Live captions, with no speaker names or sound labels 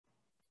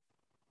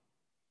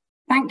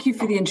Thank you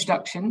for the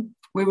introduction.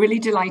 We're really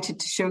delighted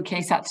to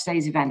showcase at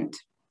today's event.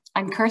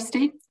 I'm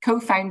Kirsty,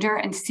 co-founder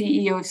and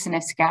CEO of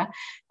Senisca,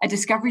 a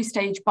discovery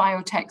stage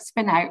biotech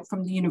spin-out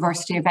from the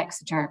University of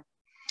Exeter.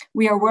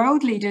 We are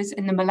world leaders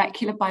in the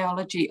molecular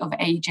biology of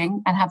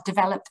aging and have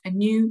developed a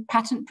new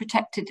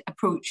patent-protected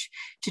approach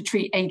to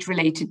treat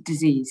age-related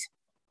disease.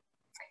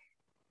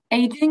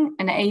 Aging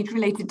and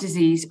age-related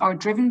disease are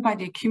driven by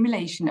the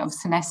accumulation of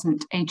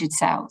senescent aged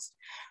cells.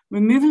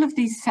 Removal of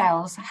these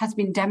cells has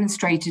been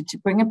demonstrated to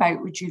bring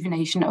about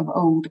rejuvenation of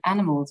old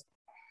animals.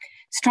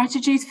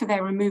 Strategies for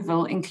their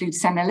removal include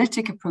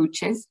senolytic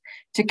approaches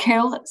to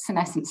kill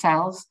senescent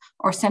cells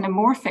or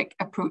xenomorphic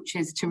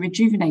approaches to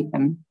rejuvenate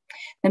them.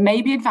 There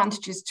may be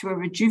advantages to a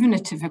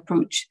rejuvenative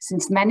approach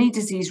since many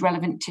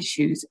disease-relevant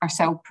tissues are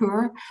cell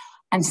poor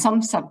and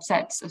some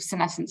subsets of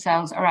senescent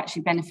cells are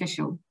actually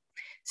beneficial.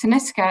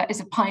 Senisca is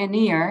a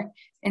pioneer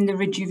in the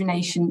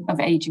rejuvenation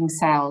of aging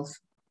cells.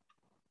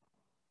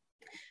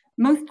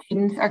 Most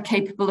genes are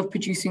capable of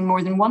producing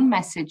more than one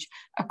message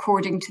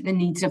according to the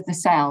needs of the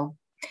cell.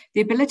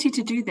 The ability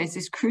to do this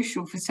is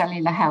crucial for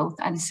cellular health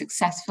and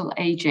successful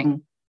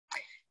aging.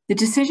 The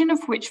decision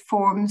of which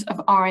forms of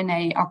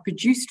RNA are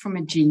produced from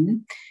a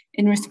gene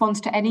in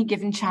response to any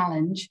given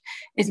challenge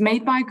is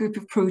made by a group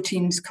of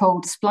proteins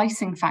called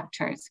splicing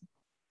factors.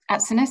 At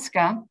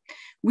Senisca,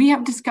 we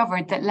have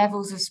discovered that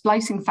levels of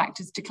splicing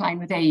factors decline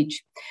with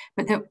age,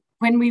 but that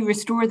when we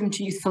restore them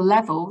to youthful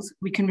levels,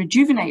 we can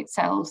rejuvenate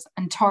cells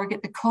and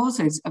target the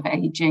causes of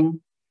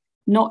aging,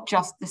 not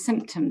just the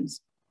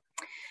symptoms.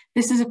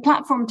 This is a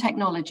platform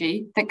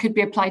technology that could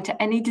be applied to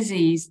any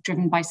disease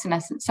driven by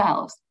senescent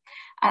cells.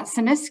 At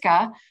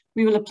Senisca,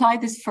 we will apply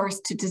this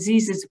first to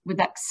diseases with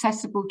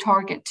accessible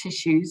target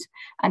tissues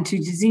and to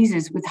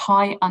diseases with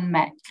high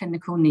unmet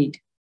clinical need.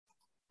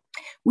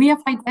 We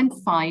have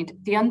identified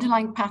the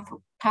underlying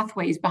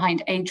pathways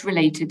behind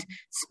age-related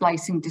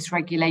splicing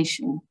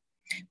dysregulation,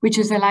 which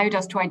has allowed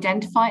us to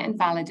identify and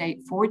validate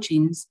 4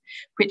 genes,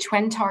 which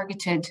when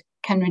targeted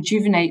can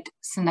rejuvenate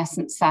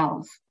senescent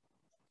cells.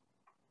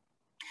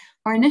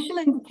 Our initial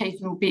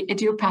indication will be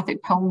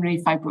idiopathic pulmonary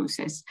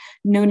fibrosis,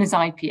 known as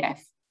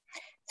IPF.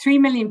 3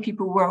 million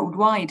people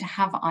worldwide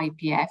have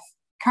IPF.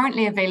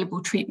 Currently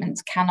available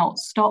treatments cannot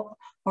stop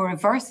or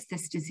reverse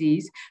this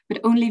disease, but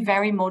only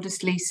very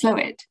modestly slow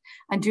it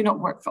and do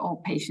not work for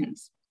all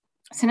patients.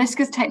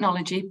 Senisca's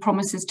technology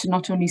promises to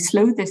not only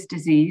slow this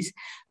disease,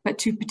 but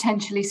to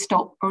potentially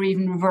stop or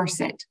even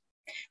reverse it,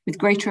 with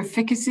greater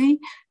efficacy,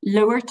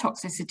 lower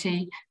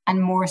toxicity,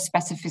 and more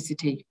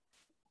specificity.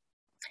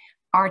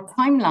 Our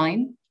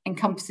timeline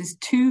encompasses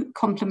 2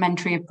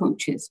 complementary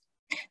approaches.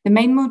 The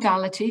main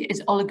modality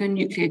is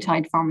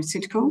oligonucleotide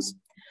pharmaceuticals.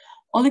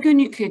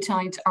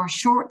 Oligonucleotides are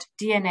short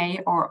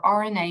DNA or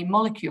RNA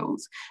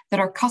molecules that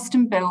are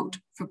custom built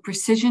for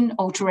precision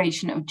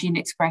alteration of gene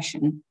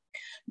expression.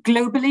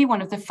 Globally,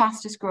 one of the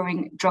fastest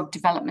growing drug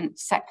development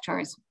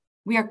sectors.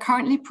 We are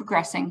currently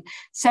progressing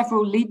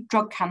several lead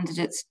drug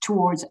candidates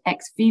towards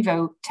ex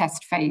vivo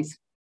test phase.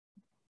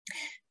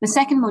 The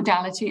second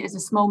modality is a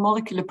small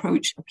molecule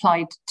approach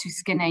applied to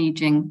skin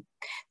aging.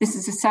 This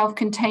is a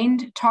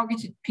self-contained,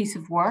 targeted piece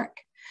of work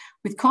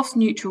with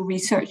cost-neutral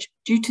research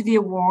due to the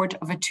award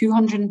of a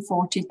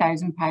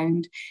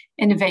 £240,000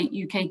 Innovate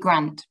UK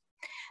grant.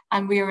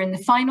 And we are in the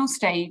final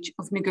stage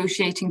of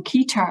negotiating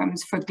key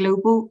terms for a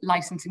global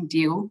licensing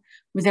deal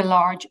with a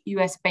large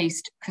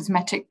US-based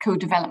cosmetic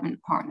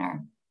co-development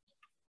partner.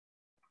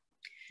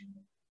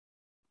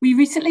 We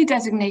recently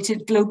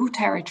designated global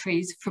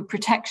territories for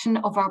protection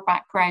of our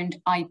background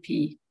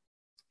IP.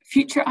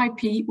 Future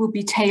IP will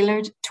be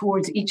tailored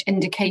towards each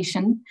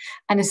indication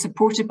and is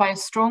supported by a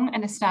strong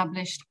and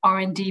established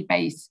R&D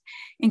base,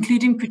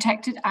 including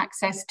protected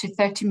access to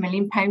 £30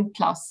 million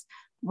plus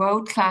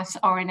world-class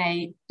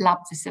RNA lab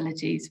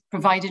facilities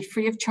provided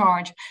free of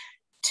charge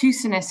to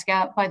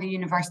Senisca by the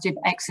University of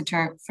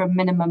Exeter for a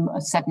minimum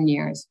of 7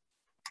 years.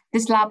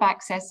 This lab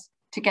access,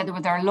 together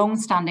with our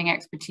long-standing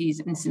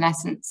expertise in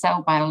senescent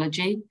cell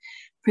biology,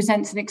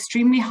 presents an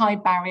extremely high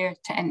barrier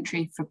to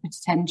entry for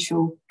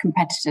potential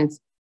competitors.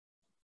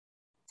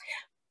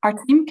 Our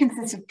team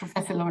consists of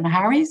Professor Lorna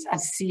Harries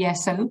as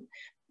CSO,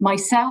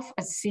 myself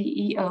as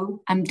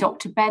CEO, and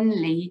Dr. Ben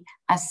Lee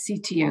as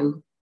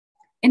CTO.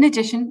 In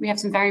addition, we have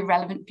some very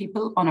relevant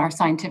people on our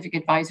scientific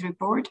advisory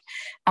board,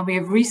 and we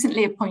have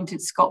recently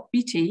appointed Scott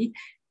Beattie,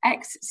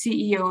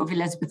 ex-CEO of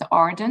Elizabeth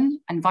Arden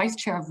and Vice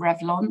Chair of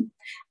Revlon,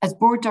 as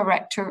Board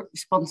Director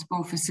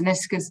responsible for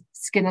Senisca's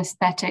Skin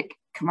Aesthetic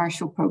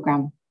commercial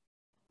programme.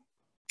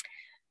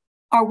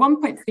 Our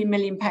 £1.3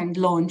 million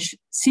launch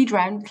seed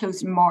round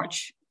closed in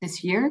March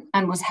this year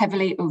and was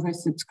heavily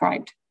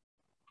oversubscribed,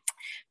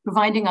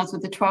 providing us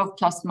with a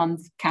 12+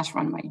 month cash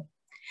runway.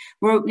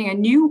 We're opening a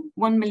new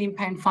 £1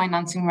 million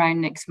financing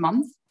round next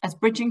month as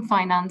bridging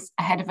finance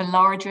ahead of a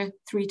larger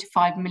 £3 to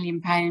 £5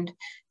 million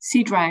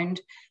seed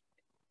round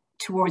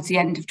towards the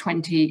end of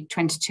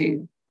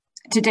 2022.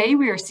 Today,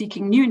 we are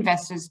seeking new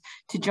investors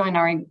to join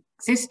our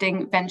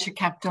existing venture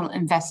capital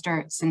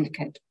investor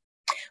syndicate.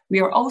 We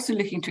are also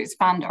looking to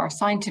expand our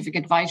scientific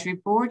advisory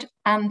board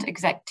and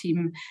exec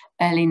team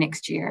early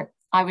next year.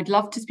 I would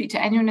love to speak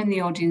to anyone in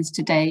the audience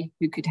today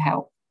who could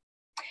help.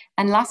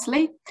 And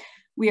lastly,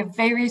 we have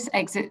various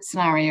exit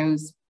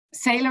scenarios: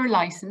 sale or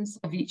license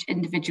of each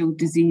individual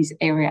disease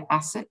area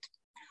asset,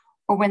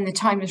 or when the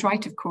time is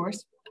right, of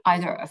course,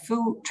 either a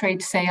full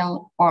trade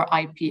sale or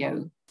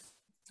IPO.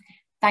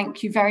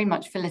 Thank you very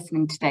much for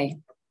listening today.